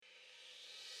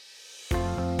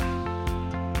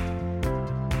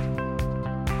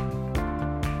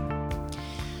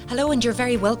Hello, and you're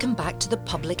very welcome back to the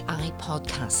Public Eye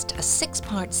Podcast, a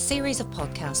 6-part series of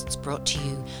podcasts brought to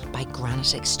you by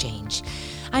Granite Exchange.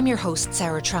 I'm your host,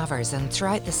 Sarah Travers, and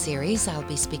throughout the series, I'll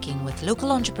be speaking with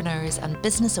local entrepreneurs and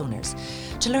business owners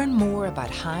to learn more about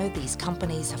how these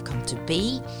companies have come to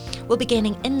be. We'll be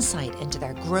gaining insight into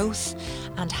their growth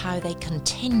and how they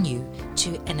continue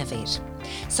to innovate.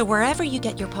 So wherever you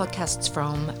get your podcasts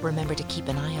from, remember to keep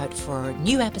an eye out for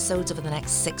new episodes over the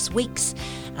next 6 weeks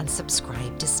and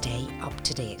subscribe to stay up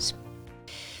to date.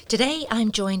 Today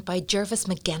I'm joined by Gervase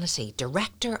McGenity,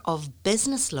 Director of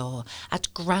Business Law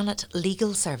at Granite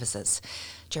Legal Services.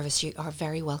 Gervase, you are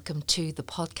very welcome to the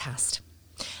podcast.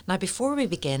 Now, before we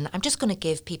begin, I'm just going to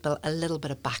give people a little bit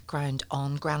of background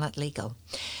on Granite Legal.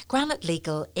 Granite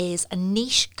Legal is a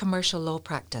niche commercial law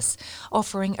practice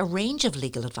offering a range of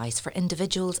legal advice for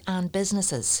individuals and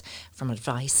businesses, from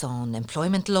advice on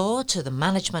employment law to the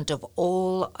management of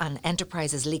all an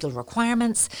enterprise's legal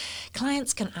requirements.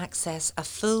 Clients can access a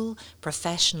full,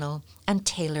 professional and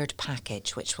tailored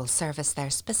package which will service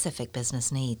their specific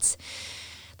business needs.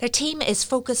 Their team is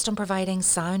focused on providing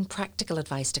sound, practical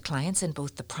advice to clients in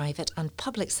both the private and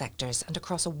public sectors and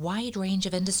across a wide range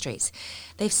of industries.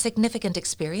 They've significant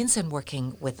experience in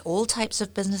working with all types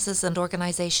of businesses and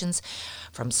organisations,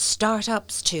 from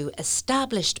startups to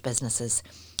established businesses,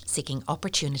 seeking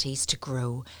opportunities to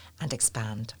grow and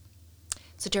expand.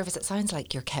 So, Gervase, it sounds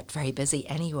like you're kept very busy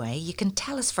anyway. You can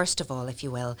tell us, first of all, if you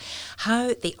will,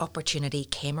 how the opportunity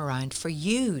came around for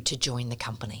you to join the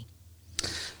company.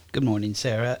 Good morning,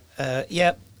 Sarah.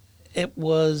 It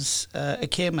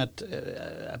came at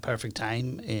a perfect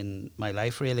time in my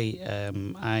life, really.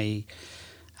 I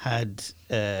had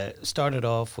started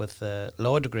off with a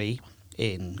law degree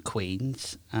in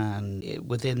Queen's, and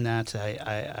within that I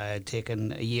had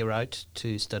taken a year out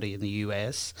to study in the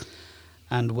US.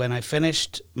 And when I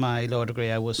finished my law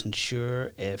degree, I wasn't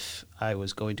sure if I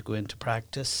was going to go into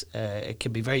practice. It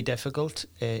can be very difficult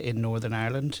in Northern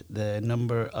Ireland. The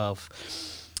number of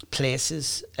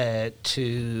places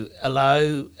to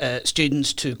allow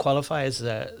students to qualify as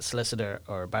a solicitor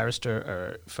or barrister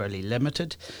are fairly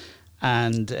limited,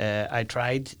 and I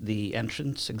tried the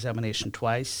entrance examination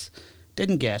twice,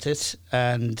 didn't get it,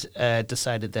 and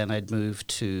decided then I'd move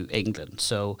to England.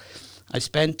 So I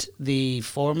spent the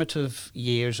formative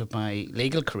years of my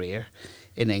legal career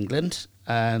in England,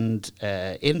 and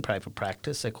in private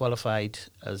practice. I qualified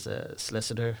as a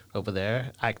solicitor over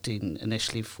there, acting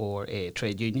initially for a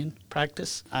trade union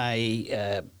practice.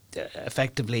 I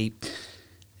effectively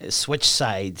switched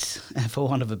sides, for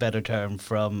want of a better term,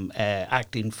 from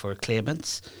acting for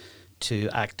claimants to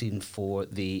acting for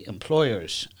the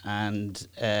employers. And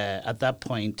at that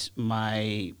point,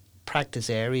 my practice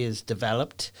areas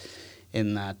developed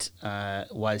in that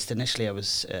whilst initially I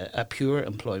was a pure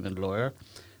employment lawyer,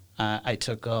 I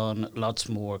took on lots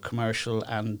more commercial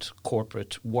and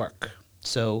corporate work.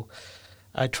 So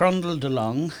I trundled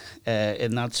along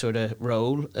in that sort of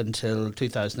role until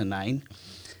 2009.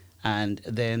 And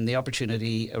then the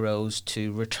opportunity arose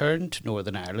to return to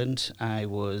Northern Ireland. I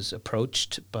was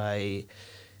approached by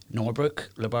Norbrook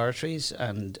Laboratories,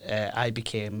 and I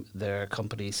became their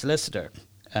company solicitor.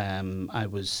 I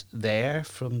was there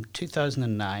from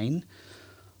 2009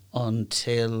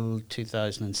 until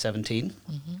 2017.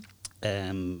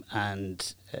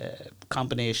 And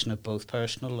combination of both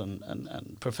personal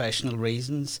and professional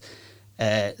reasons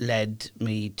led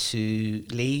me to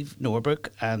leave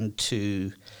Norbrook and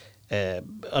to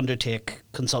undertake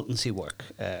consultancy work.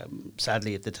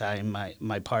 Sadly, at the time,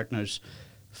 my partner's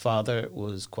father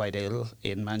was quite ill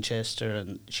in Manchester,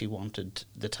 and she wanted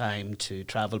the time to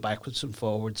travel backwards and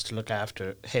forwards to look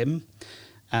after him.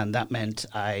 And that meant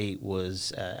I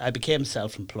became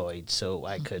self-employed, so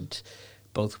I could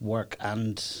both work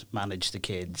and manage the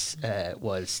kids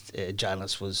whilst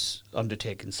Janice was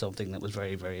undertaking something that was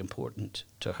very, very important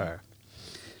to her.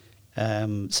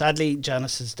 Sadly,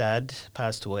 Janice's dad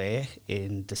passed away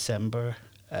in December,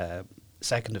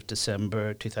 2nd of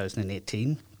December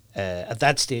 2018. At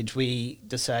that stage, we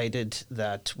decided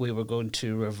that we were going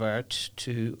to revert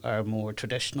to our more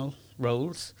traditional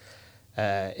roles.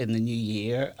 In the new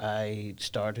year, I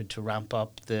started to ramp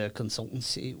up the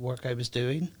consultancy work I was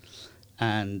doing,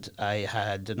 and I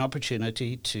had an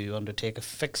opportunity to undertake a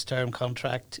fixed-term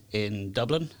contract in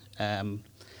Dublin.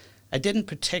 I didn't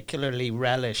particularly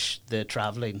relish the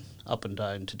travelling up and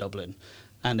down to Dublin,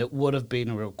 and it would have been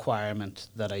a requirement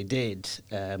that I did.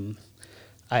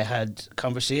 I had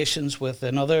conversations with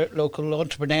another local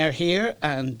entrepreneur here,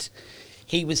 and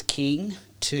he was keen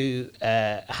to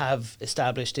have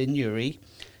established in Uri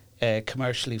a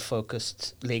commercially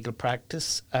focused legal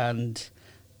practice, and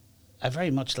I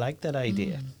very much liked that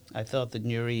idea. I thought that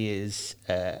Newry is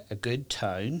a good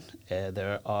town.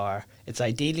 It's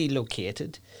ideally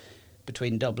located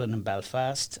between Dublin and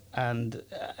Belfast, and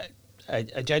I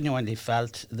genuinely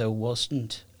felt there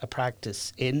wasn't a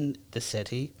practice in the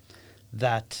city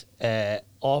that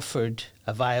offered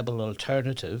a viable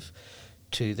alternative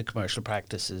to the commercial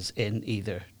practices in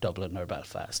either Dublin or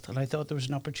Belfast. And I thought there was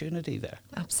an opportunity there.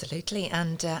 Absolutely.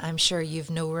 And I'm sure you've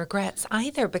no regrets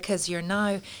either, because you're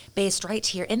now based right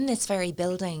here in this very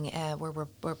building where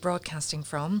we're broadcasting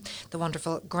from, the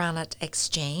wonderful Granite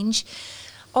Exchange.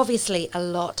 Obviously, a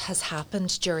lot has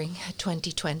happened during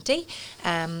 2020.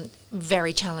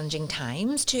 Very challenging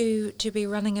times to be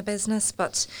running a business,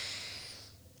 but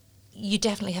you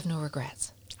definitely have no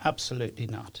regrets. Absolutely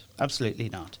not. Absolutely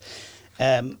not.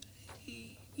 The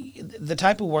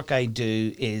type of work I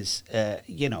do is,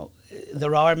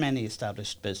 there are many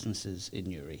established businesses in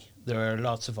Newry. There are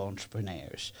lots of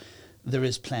entrepreneurs. There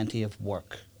is plenty of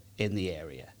work in the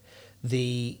area.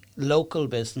 The local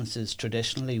businesses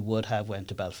traditionally would have went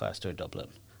to Belfast or Dublin.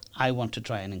 I want to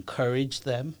try and encourage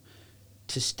them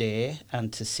to stay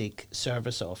and to seek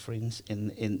service offerings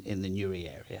in the Newry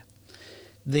area.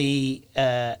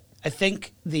 I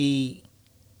think the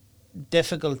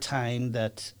difficult time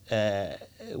that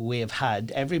we have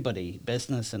had, everybody,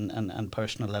 business and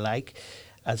personal alike,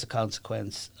 as a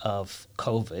consequence of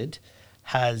COVID,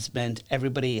 has meant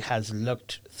everybody has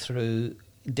looked through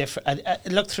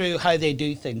how they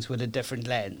do things with a different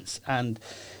lens. And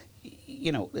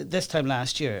this time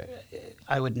last year,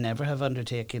 I would never have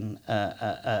undertaken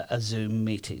a Zoom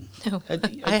meeting. No,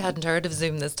 I hadn't heard of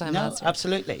Zoom this time last year. No,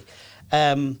 absolutely.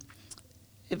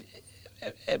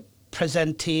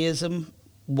 Presenteeism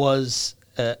was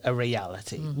a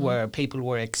reality, where people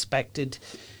were expected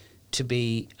to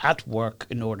be at work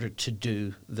in order to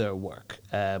do their work.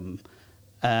 And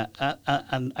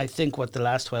I think what the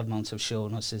last 12 months have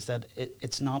shown us is that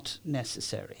it's not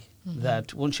necessary.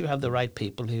 That once you have the right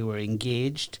people who are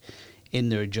engaged in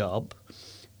their job,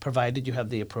 provided you have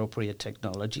the appropriate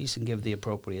technologies and give the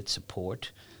appropriate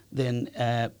support, then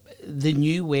the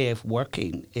new way of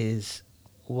working is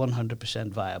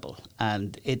 100% viable,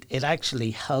 and it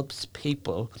actually helps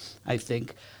people, I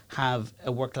think, have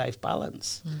a work-life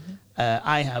balance.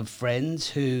 I have friends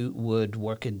who would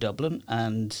work in Dublin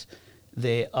and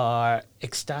they are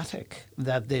ecstatic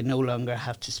that they no longer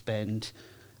have to spend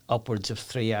upwards of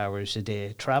 3 hours a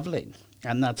day travelling,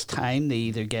 and that's time they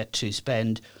either get to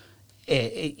spend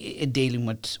dealing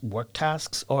with work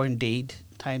tasks, or indeed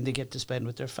time they get to spend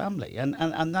with their family,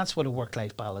 and that's what a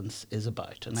work-life balance is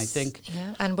about. And I think,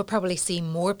 and we'll probably see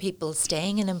more people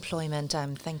staying in employment.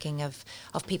 I'm thinking of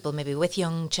people maybe with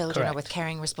young children, correct, or with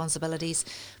caring responsibilities,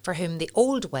 for whom the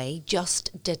old way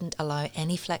just didn't allow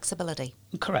any flexibility.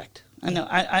 Correct.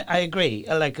 I agree.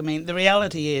 The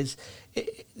reality is,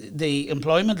 the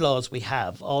employment laws we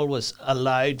have always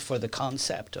allowed for the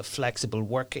concept of flexible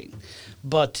working,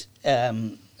 but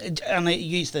and I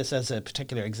use this as a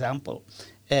particular example.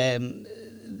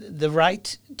 The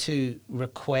right to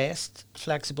request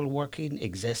flexible working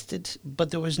existed,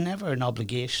 but there was never an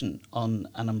obligation on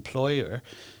an employer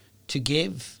to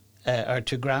give or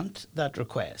to grant that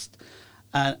request.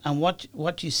 And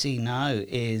what you see now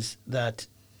is that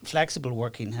flexible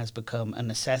working has become a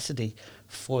necessity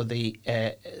for the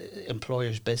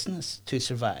employer's business to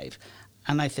survive.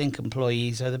 And I think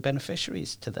employees are the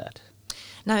beneficiaries to that.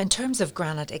 Now, in terms of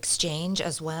Granite Exchange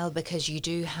as well, because you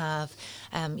do have,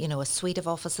 a suite of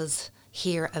offices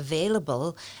here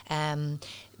available.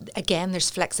 Again, there's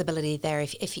flexibility there.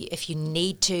 If you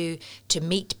need to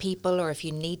meet people, or if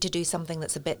you need to do something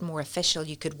that's a bit more official,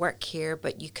 you could work here,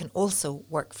 but you can also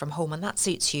work from home, and that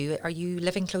suits you. Are you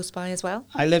living close by as well?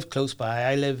 I live close by.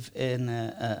 I live in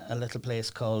a little place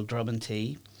called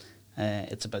Drummondtee.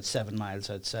 It's about 7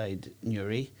 miles outside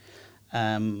Newry.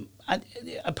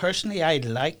 Personally, I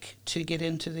like to get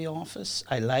into the office.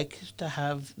 I like to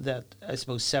have that, I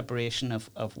suppose, separation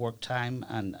of work time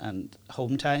and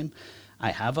home time.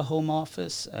 I have a home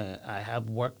office. I have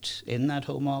worked in that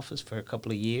home office for a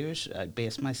couple of years. I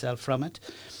base myself from it.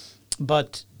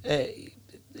 But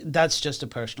that's just a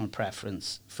personal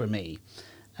preference for me.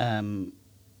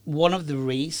 One of the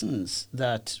reasons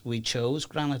that we chose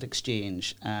Granite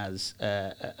Exchange as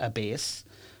a base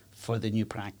for the new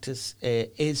practice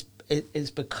is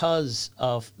because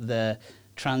of the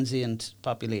transient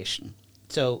population.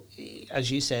 So, as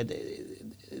you said,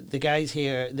 the guys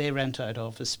here, they rent out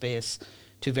office space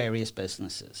to various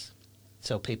businesses.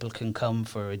 So people can come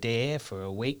for a day, for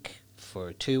a week,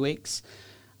 for 2 weeks.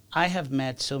 I have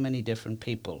met so many different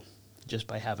people just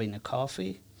by having a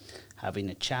coffee, having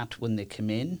a chat when they come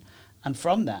in, And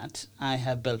from that, I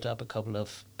have built up a couple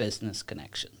of business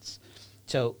connections.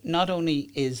 So not only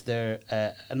is there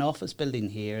an office building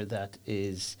here that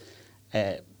is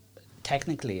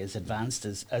technically as advanced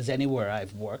as anywhere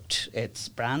I've worked, it's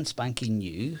brand spanking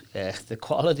new. The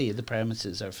quality of the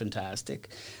premises are fantastic.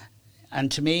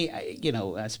 And to me,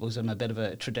 I suppose I'm a bit of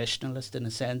a traditionalist in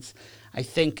a sense. I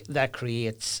think that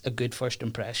creates a good first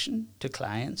impression to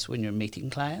clients when you're meeting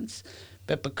clients.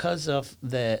 But because of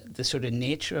the sort of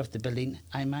nature of the building,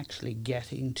 I'm actually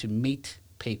getting to meet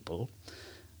people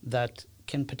that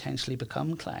can potentially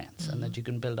become clients and that you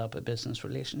can build up a business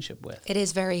relationship with. It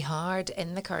is very hard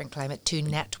in the current climate to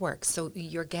network, so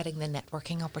you're getting the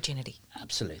networking opportunity.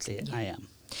 Absolutely, I am.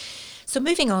 So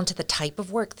moving on to the type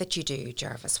of work that you do,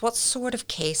 Gervase, what sort of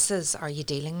cases are you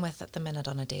dealing with at the minute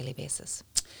on a daily basis?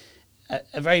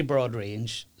 A very broad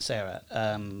range, Sarah.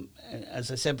 As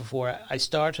I said before, I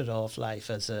started off life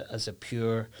as a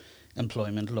pure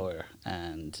employment lawyer,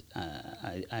 and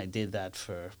I did that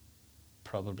for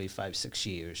probably 5-6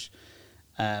 years.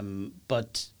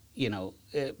 But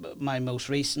my most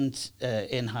recent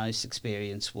in-house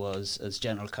experience was as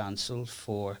general counsel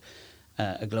for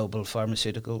a global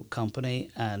pharmaceutical company,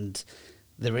 and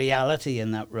the reality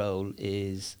in that role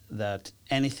is that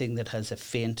anything that has a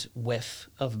faint whiff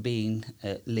of being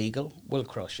legal will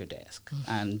cross your desk.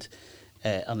 And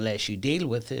unless you deal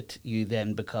with it, you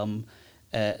then become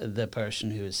the person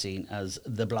who is seen as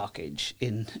the blockage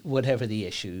in whatever the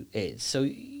issue is. So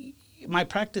my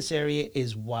practice area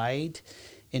is wide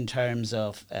in terms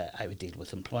of I would deal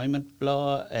with employment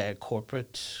law,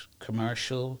 corporate,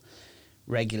 commercial,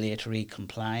 regulatory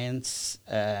compliance,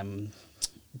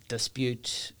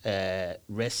 dispute,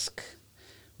 risk.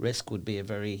 Risk would be a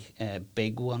very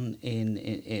big one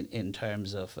in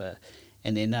terms of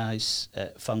an in-house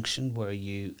function where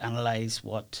you analyse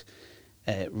what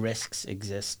risks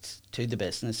exist to the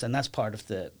business, and that's part of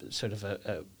the sort of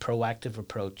a proactive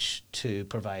approach to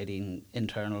providing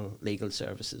internal legal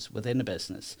services within a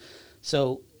business.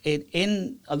 So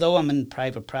although I'm in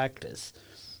private practice,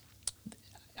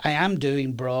 I am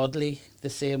doing broadly the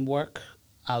same work,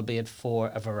 albeit for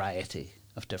a variety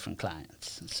of different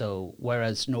clients. So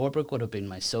whereas Norbrook would have been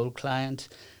my sole client,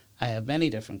 I have many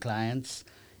different clients,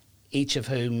 each of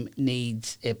whom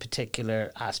needs a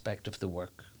particular aspect of the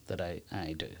work that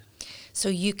I do. So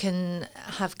you can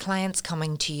have clients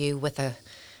coming to you with an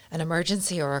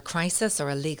emergency or a crisis or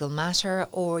a legal matter,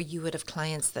 or you would have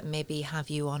clients that maybe have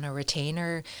you on a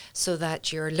retainer so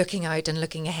that you're looking out and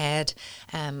looking ahead.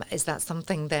 Is that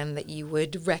something then that you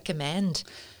would recommend?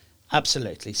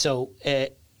 Absolutely. So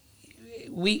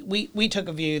we took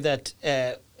a view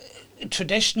that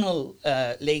traditional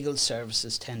legal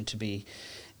services tend to be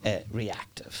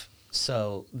reactive.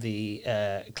 So the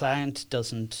client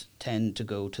doesn't tend to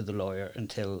go to the lawyer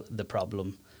until the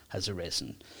problem has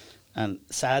arisen. And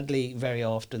sadly, very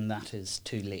often that is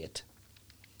too late.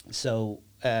 So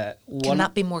can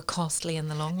that be more costly in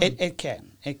the long run? It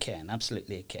can,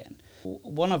 absolutely it can.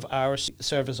 One of our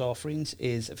service offerings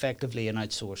is effectively an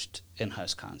outsourced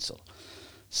in-house counsel.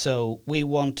 So we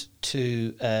want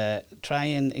to try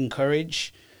and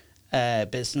encourage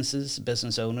businesses,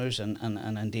 business owners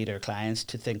and indeed our clients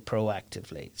to think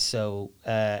proactively. So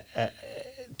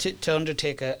to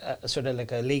undertake a sort of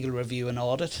like a legal review and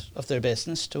audit of their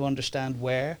business to understand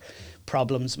where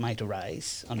problems might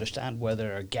arise, understand where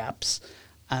there are gaps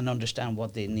and understand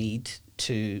what they need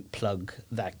to plug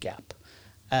that gap.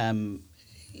 On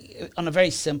a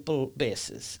very simple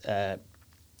basis,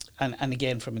 and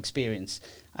again from experience,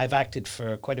 I've acted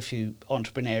for quite a few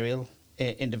entrepreneurial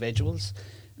individuals.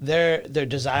 Their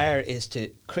desire is to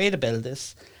create a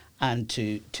business and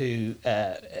to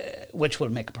which will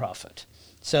make a profit.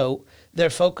 So they're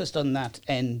focused on that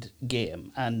end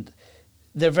game, and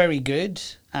they're very good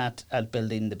at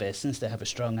building the business. They have a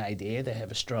strong idea. They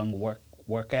have a strong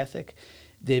work ethic.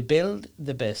 They build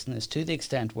the business to the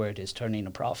extent where it is turning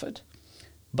a profit.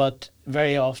 But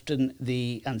very often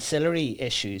the ancillary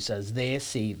issues as they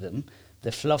see them,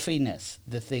 the fluffiness,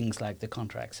 the things like the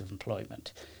contracts of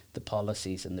employment, the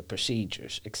policies and the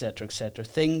procedures, etc.,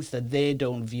 things that they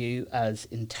don't view as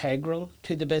integral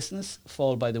to the business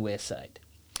fall by the wayside.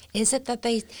 Is it that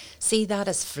they see that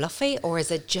as fluffy, or is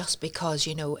it just because,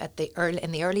 in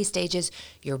the early stages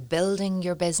you're building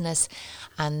your business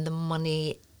and the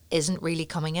money isn't really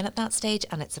coming in at that stage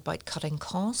and it's about cutting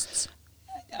costs?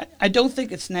 I don't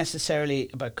think it's necessarily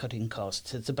about cutting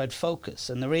costs. It's about focus.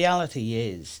 And the reality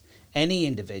is, any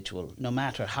individual, no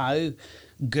matter how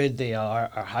good they are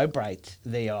or how bright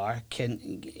they are,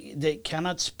 they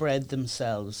cannot spread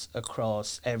themselves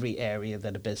across every area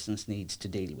that a business needs to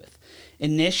deal with.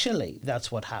 Initially,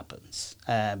 that's what happens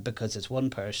because it's one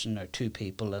person or two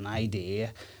people, an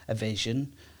idea, a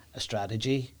vision, a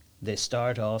strategy. They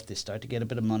start to get a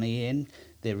bit of money in,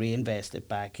 they reinvest it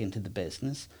back into the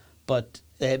business. But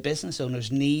business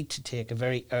owners need to take a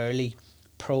very early,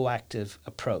 proactive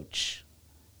approach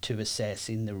to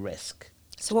assessing the risk.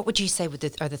 So what would you say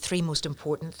are the three most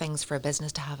important things for a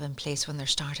business to have in place when they're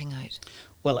starting out?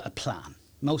 Well, a plan,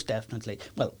 most definitely.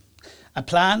 Well, a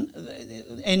plan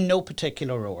in no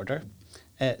particular order.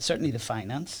 Certainly the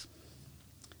finance.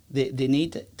 They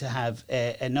need to have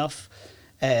enough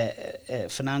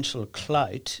financial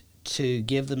clout to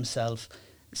give themselves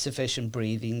sufficient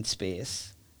breathing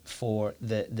space for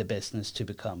the business to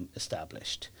become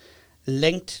established.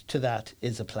 Linked to that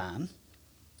is a plan.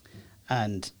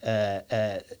 And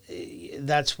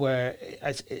that's where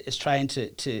it's trying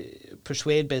to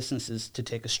persuade businesses to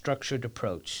take a structured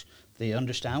approach. They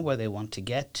understand where they want to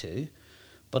get to,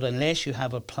 but unless you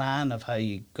have a plan of how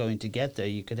you're going to get there,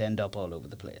 you could end up all over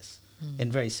the place,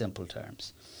 in very simple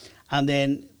terms. And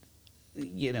then,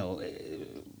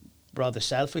 rather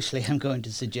selfishly, I'm going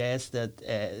to suggest that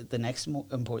the next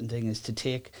important thing is to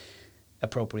take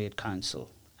appropriate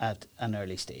counsel at an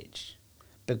early stage.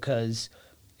 Because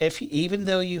even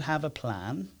though you have a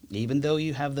plan, even though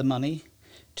you have the money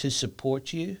to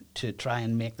support you to try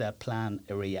and make that plan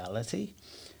a reality,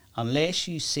 unless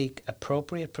you seek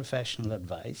appropriate professional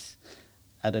advice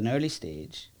at an early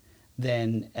stage,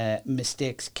 then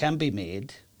mistakes can be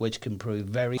made which can prove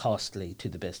very costly to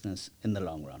the business in the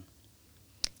long run.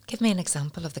 Give me an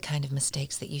example of the kind of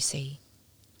mistakes that you see.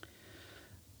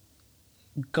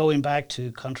 Going back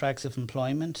to contracts of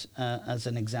employment as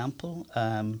an example,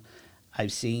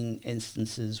 I've seen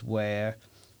instances where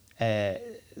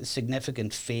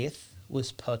significant faith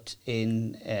was put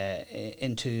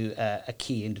into a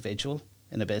key individual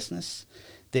in a business.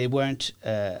 They weren't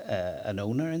an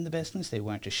owner in the business, they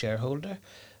weren't a shareholder,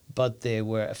 but they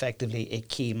were effectively a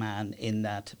key man in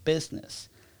that business.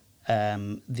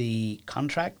 The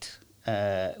contract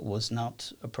was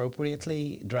not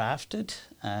appropriately drafted,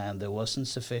 and there wasn't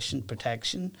sufficient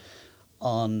protection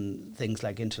on things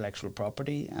like intellectual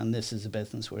property, and this is a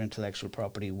business where intellectual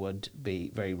property would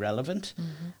be very relevant.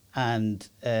 And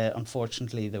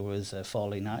unfortunately there was a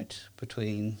falling out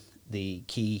between the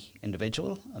key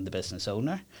individual and the business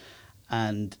owner,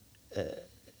 and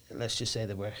let's just say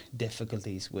there were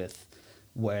difficulties with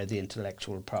where the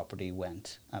intellectual property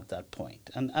went at that point.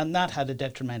 And that had a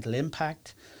detrimental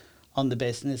impact on the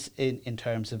business in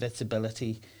terms of its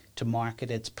ability to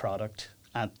market its product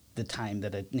at the time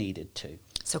that it needed to.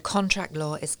 So contract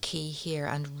law is key here,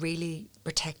 and really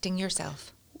protecting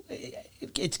yourself.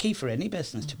 It's key for any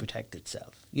business to protect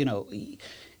itself.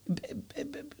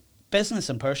 Business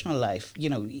and personal life,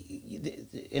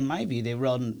 in my view, they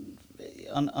run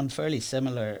on fairly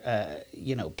similar,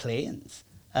 planes.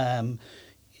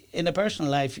 In a personal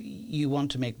life, you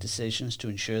want to make decisions to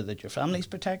ensure that your family's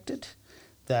protected,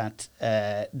 that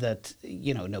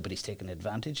nobody's taking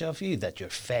advantage of you, that you're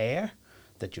fair,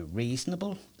 that you're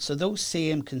reasonable. So those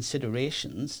same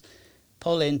considerations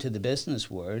pull into the business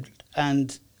world,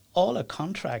 and all a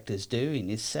contract is doing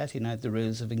is setting out the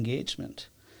rules of engagement.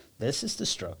 This is the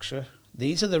structure.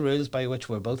 These are the rules by which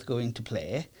we're both going to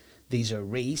play. These are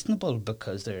reasonable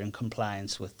because they're in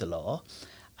compliance with the law.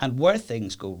 And where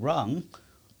things go wrong,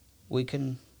 we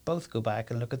can both go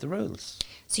back and look at the rules.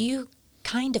 So you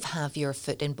kind of have your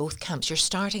foot in both camps. You're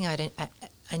starting out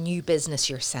a new business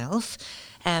yourself,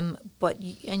 and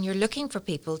you're looking for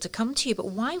people to come to you. But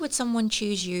why would someone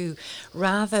choose you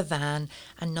rather than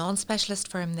a non-specialist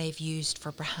firm they've used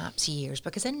for perhaps years?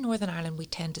 Because in Northern Ireland, we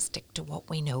tend to stick to what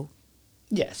we know.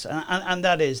 Yes, and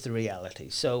that is the reality.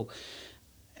 So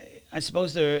I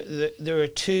suppose there are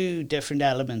two different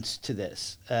elements to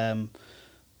this.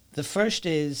 The first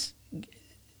is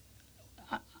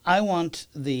I want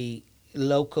the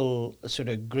local sort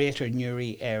of Greater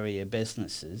Newry area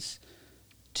businesses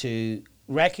to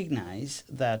recognise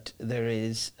that there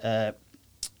is a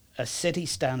city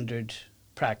standard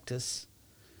practice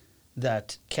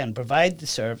that can provide the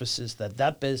services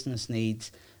that business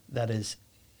needs, that is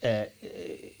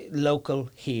local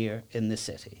here in the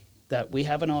city. That we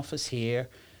have an office here.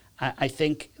 I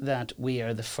think that we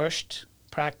are the first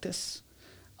practice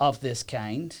of this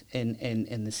kind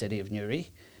in the city of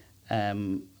Newry.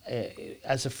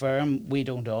 As a firm, we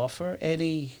don't offer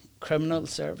any criminal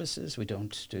services. We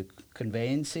don't do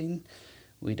conveyancing.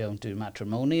 we don't do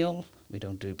matrimonial, we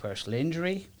don't do personal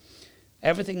injury.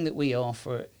 Everything that we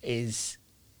offer is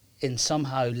in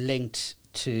somehow linked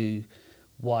to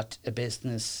what a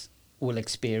business will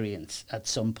experience at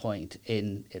some point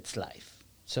in its life.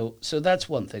 So that's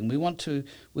one thing. We want to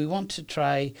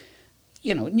try.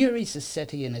 Newry's a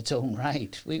city in its own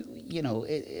right.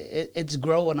 It's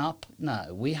growing up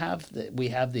now. We have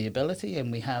the ability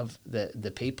and we have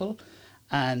the people,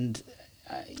 and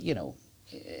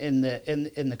in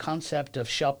the concept of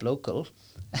shop local,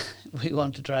 we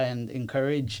want to try and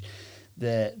encourage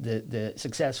the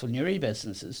successful Newry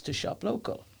businesses to shop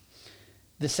local.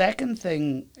 The second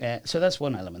thing, so that's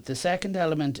one element. The second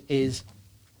element is,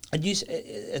 and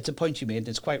it's a point you made, and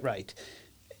it's quite right.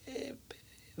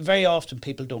 Very often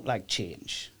people don't like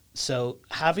change. So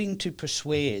having to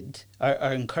persuade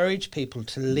or encourage people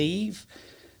to leave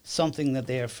something that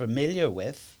they are familiar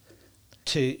with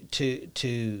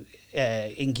to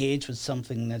engage with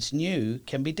something that's new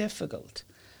can be difficult.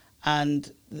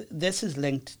 And this is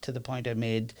linked to the point I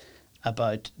made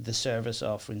about the service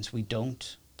offerings we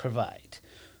don't provide.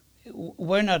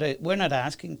 We're not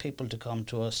asking people to come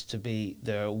to us to be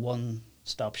their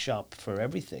one-stop shop for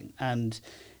everything. And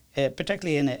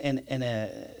particularly in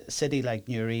a city like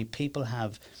Newry, people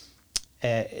have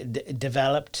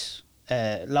developed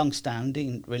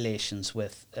long-standing relations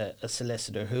with a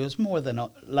solicitor who has more than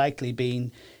likely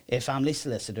been a family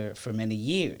solicitor for many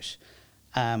years.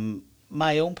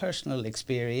 My own personal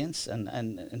experience and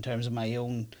in terms of my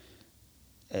own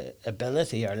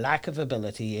ability or lack of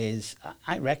ability is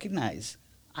I recognise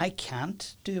I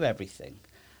can't do everything.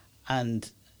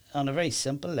 And on a very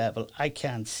simple level, I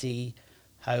can't see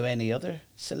how any other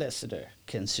solicitor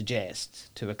can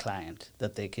suggest to a client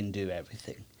that they can do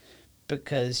everything.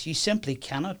 Because you simply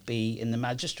cannot be in the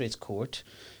magistrate's court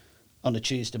on a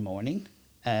Tuesday morning,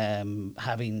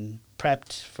 having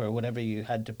prepped for whatever you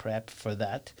had to prep for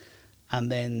that, and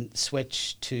then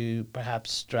switch to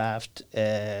perhaps draft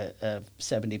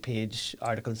 70-page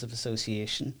articles of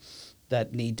association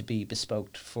that need to be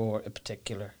bespoke for a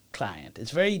particular client.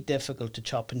 It's very difficult to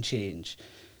chop and change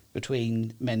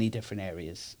between many different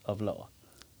areas of law.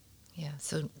 Yeah,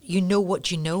 so you know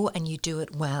what you know and you do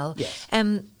it well. Yes.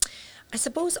 I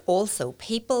suppose also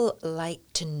people like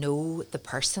to know the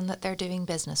person that they're doing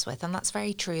business with, and that's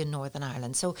very true in Northern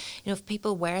Ireland. So, if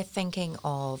people were thinking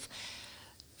of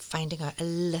finding out a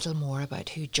little more about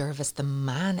who Gervase the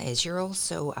man is, you're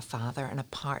also a father and a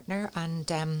partner,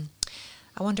 and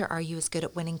I wonder, are you as good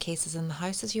at winning cases in the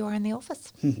house as you are in the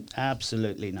office?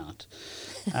 Absolutely not.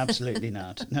 Absolutely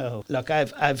not. No. Look,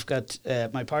 I've got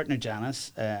my partner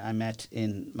Janice. I met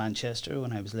in Manchester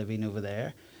when I was living over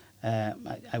there.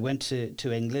 I went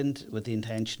to England with the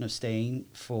intention of staying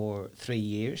for 3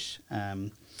 years.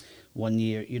 1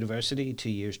 year university, 2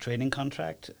 years training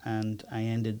contract, and I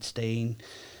ended staying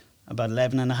about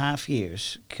 11 and a half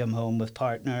years, come home with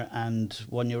partner and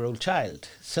 1-year-old child.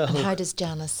 So, and how does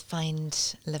Janice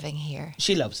find living here?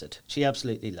 She loves it. She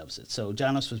absolutely loves it. So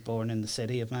Janice was born in the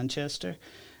city of Manchester,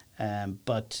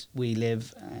 but we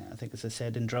live, I think as I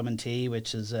said, in Drummondtee,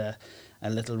 which is a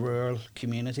little rural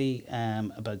community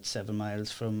about 7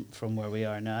 miles from where we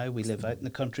are now. We live out in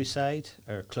the countryside.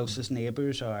 Our closest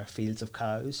neighbours are fields of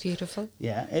cows. Beautiful.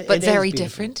 Yeah. But very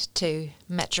different to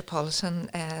metropolitan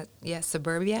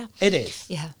suburbia. It is.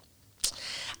 Yeah.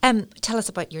 Tell us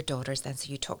about your daughters then.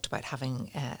 So you talked about having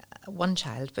one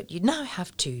child, but you now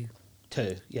have two.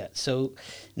 Two, yeah. So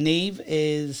Niamh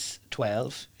is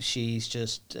 12. She's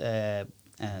just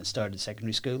started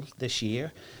secondary school this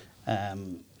year.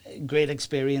 Great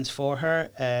experience for her,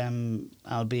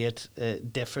 albeit a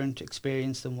different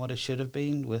experience than what it should have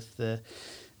been with the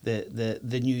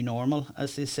new normal,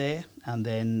 as they say. And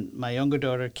then my younger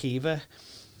daughter, Kiva,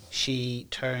 she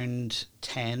turned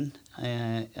 10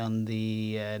 on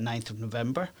the 9th of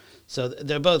November. So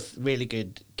they're both really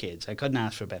good kids. I couldn't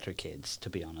ask for better kids, to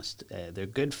be honest. They're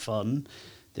good fun.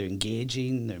 They're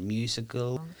engaging, they're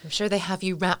musical. I'm sure they have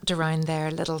you wrapped around their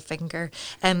little finger.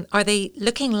 Are they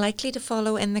looking likely to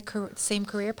follow in the same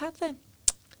career path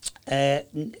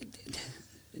then?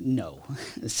 No.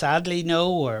 Sadly,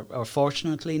 no, or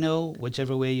fortunately, no,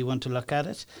 whichever way you want to look at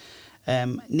it.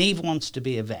 Niamh wants to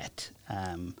be a vet.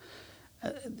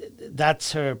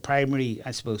 That's her primary, I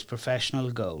suppose,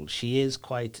 professional goal. She is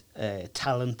quite a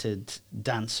talented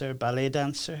dancer, ballet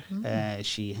dancer.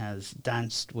 She has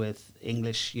danced with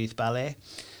English Youth Ballet,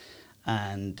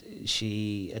 and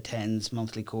she attends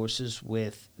monthly courses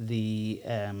with the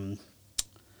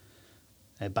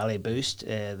Ballet Boost.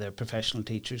 Their professional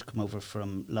teachers come over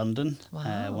from London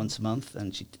once a month,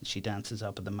 and she dances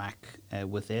up at the Mac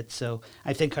with it. So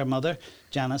I think her mother,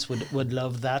 Janice, would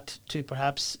love that to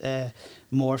perhaps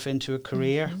morph into a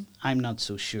career. Mm-hmm. I'm not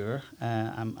so sure.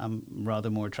 I'm rather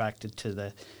more attracted to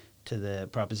the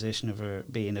proposition of her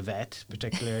being a vet,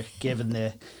 particularly given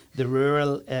the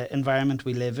rural environment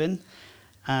we live in.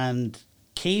 And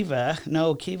Kiva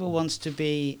wants to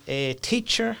be a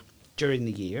teacher during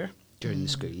the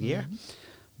school year,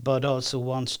 but also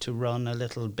wants to run a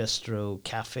little bistro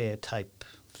cafe type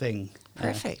thing.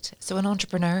 Perfect. So an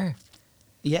entrepreneur.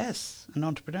 Yes, an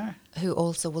entrepreneur. Who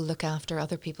also will look after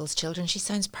other people's children. She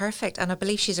sounds perfect, and I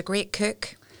believe she's a great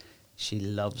cook. She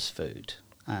loves food,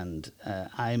 and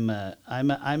I'm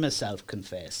a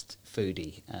self-confessed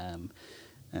foodie.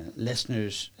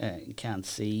 Listeners can't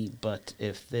see, but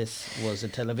if this was a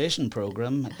television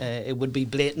programme, it would be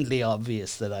blatantly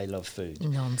obvious that I love food.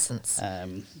 Nonsense.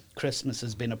 Christmas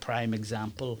has been a prime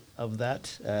example of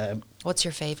that. What's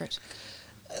your favourite?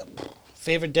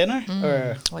 Favourite dinner?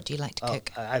 Or what do you like to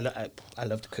cook? I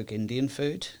love to cook Indian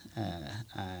food.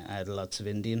 I had lots of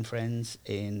Indian friends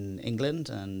in England,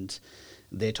 and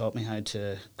they taught me how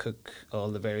to cook all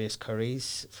the various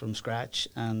curries from scratch,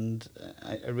 and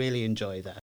I really enjoy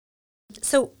that.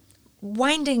 So,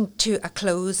 winding to a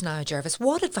close now, Gervase,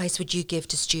 what advice would you give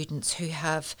to students who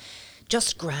have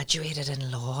just graduated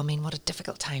in law? I mean, what a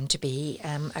difficult time to be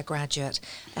a graduate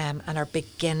and are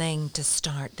beginning to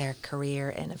start their career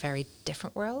in a very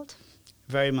different world.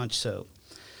 Very much so.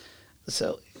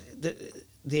 So,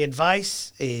 the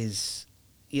advice is,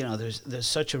 there's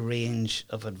such a range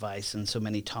of advice and so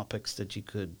many topics that you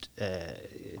could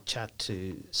chat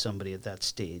to somebody at that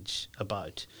stage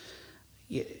about.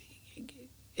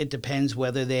 It depends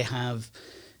whether they have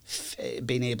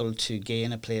been able to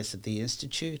gain a place at the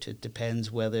institute. It depends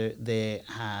whether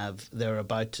they're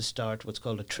about to start what's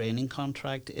called a training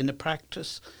contract in a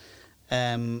practice.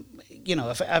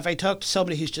 If I talk to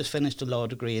somebody who's just finished a law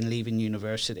degree and leaving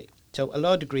university, so a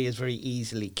law degree is very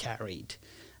easily carried.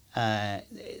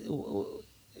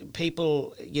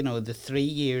 People, the 3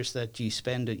 years that you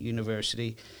spend at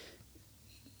university,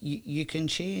 you can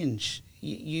change.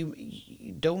 You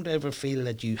don't ever feel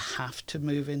that you have to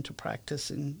move into practice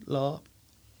in law.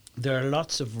 There are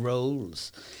lots of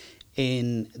roles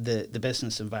in the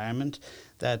business environment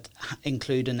that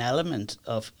include an element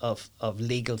of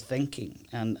legal thinking.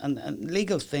 And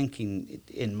legal thinking,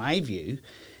 in my view,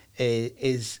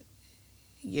 is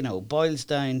boils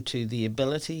down to the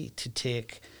ability to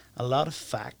take a lot of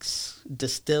facts,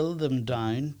 distill them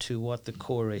down to what the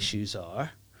core issues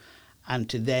are, and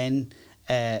to then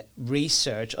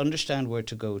research, understand where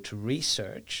to go to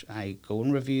research. I go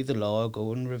and review the law,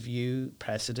 go and review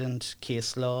precedent,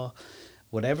 case law,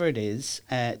 whatever it is,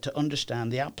 to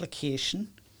understand the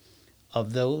application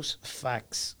of those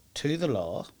facts to the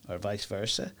law, or vice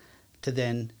versa, to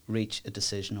then reach a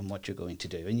decision on what you're going to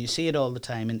do. And you see it all the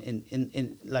time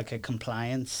in like a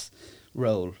compliance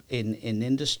role in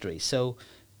industry. So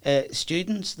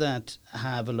students that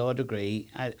have a law degree,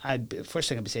 first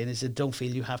thing I'd be saying is that don't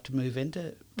feel you have to move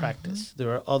into practice. Mm-hmm.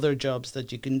 There are other jobs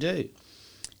that you can do.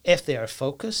 If they are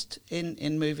focused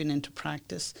in moving into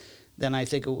practice, then I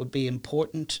think it would be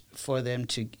important for them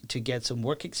to get some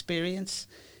work experience,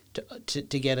 to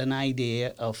get an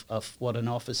idea of what an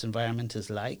office environment is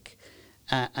like,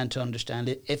 and to understand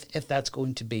it if that's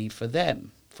going to be for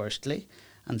them, firstly.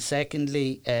 And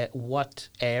secondly, what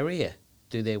area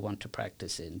do they want to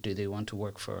practice in? Do they want to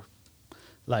work for,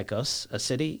 like us, a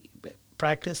city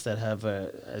practice that have,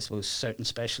 I suppose, certain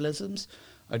specialisms?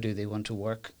 Or do they want to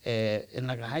work in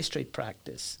like a high street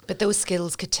practice? But those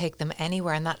skills could take them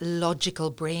anywhere, and that logical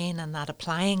brain and that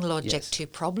applying logic to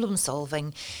problem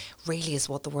solving really is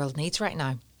what the world needs right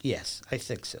now. Yes, I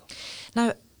think so.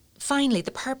 Now, finally,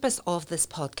 the purpose of this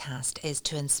podcast is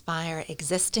to inspire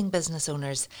existing business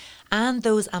owners and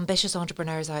those ambitious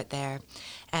entrepreneurs out there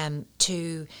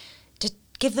to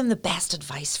give them the best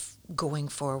advice going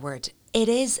forward. It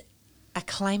is a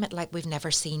climate like we've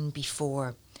never seen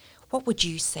before. What would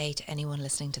you say to anyone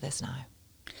listening to this now?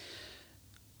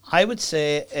 I would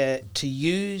say to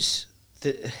use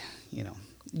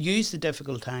the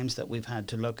difficult times that we've had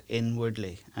to look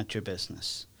inwardly at your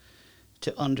business,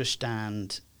 to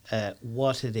understand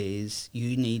what it is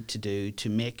you need to do to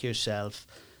make yourself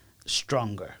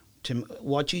stronger,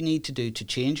 what you need to do to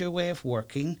change your way of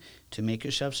working, to make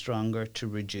yourself stronger, to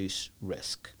reduce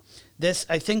risk.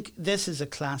 I think this is a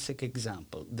classic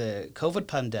example. The COVID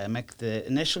pandemic, the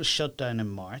initial shutdown in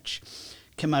March,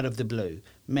 came out of the blue.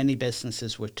 Many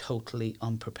businesses were totally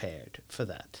unprepared for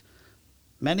that.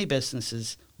 Many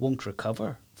businesses won't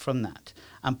recover from that.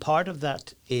 And part of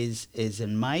that is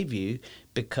in my view,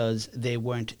 because they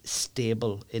weren't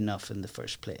stable enough in the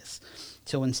first place.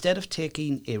 So instead of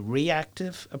taking a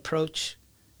reactive approach,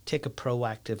 take a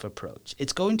proactive approach.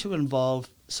 It's going to involve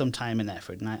some time and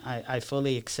effort, and I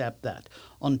fully accept that,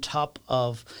 on top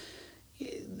of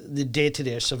the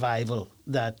day-to-day survival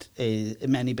that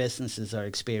many businesses are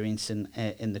experiencing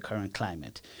in the current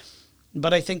climate.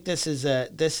 But I think this is a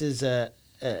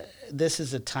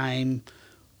time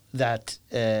that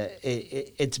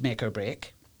it's make or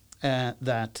break.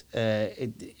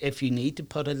 If you need to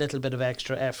put a little bit of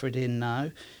extra effort in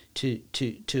now to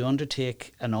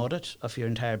undertake an audit of your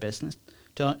entire business,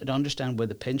 to understand where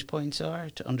the pinch points are,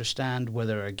 to understand where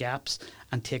there are gaps,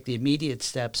 and take the immediate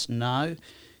steps now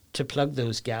to plug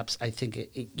those gaps, I think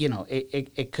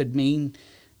it could mean,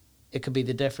 it could be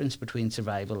the difference between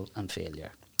survival and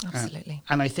failure. Absolutely.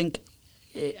 And I think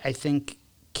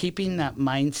keeping that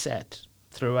mindset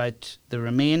throughout the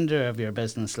remainder of your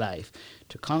business life,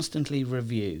 to constantly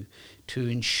review, to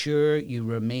ensure you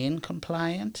remain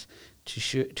compliant,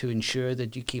 to ensure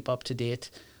that you keep up to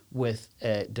date with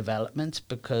developments,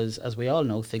 because as we all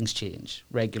know, things change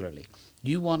regularly.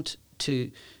 You want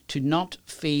to not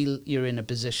feel you're in a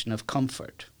position of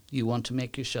comfort. You want to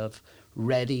make yourself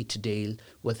ready to deal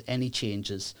with any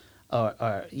changes or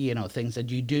things that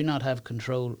you do not have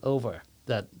control over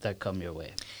that come your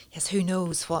way. Yes, who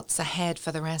knows what's ahead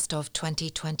for the rest of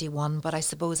 2021, but I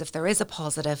suppose if there is a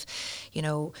positive,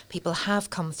 people have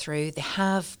come through, they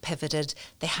have pivoted,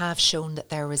 they have shown that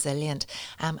they're resilient,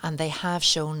 and they have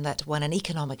shown that when an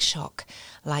economic shock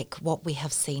like what we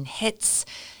have seen hits,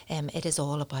 it is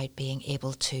all about being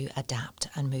able to adapt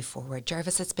and move forward.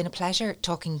 Gervase, it's been a pleasure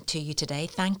talking to you today.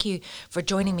 Thank you for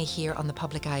joining me here on the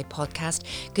Public Eye podcast.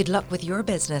 Good luck with your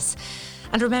business.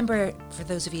 And remember, for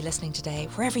those of you listening today,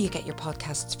 wherever you get your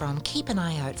podcasts from, keep an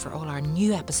eye out for all our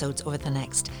new episodes over the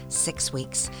next 6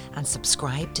 weeks and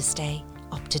subscribe to stay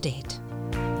up to date.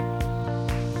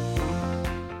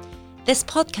 This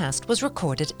podcast was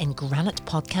recorded in Granite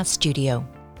Podcast Studio.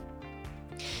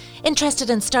 Interested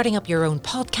in starting up your own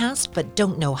podcast but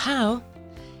don't know how?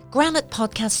 Granite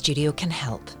Podcast Studio can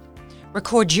help.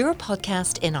 Record your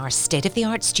podcast in our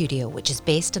state-of-the-art studio, which is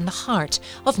based in the heart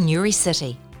of Newry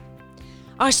City.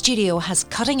 Our studio has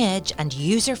cutting-edge and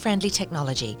user-friendly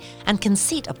technology and can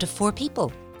seat up to 4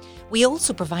 people. We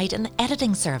also provide an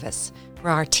editing service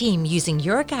for our team, using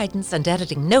your guidance and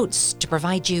editing notes to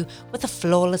provide you with a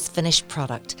flawless finished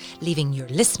product, leaving your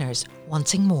listeners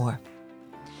wanting more.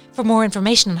 For more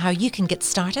information on how you can get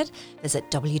started, visit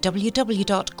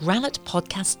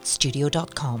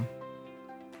www.granitepodcaststudio.com.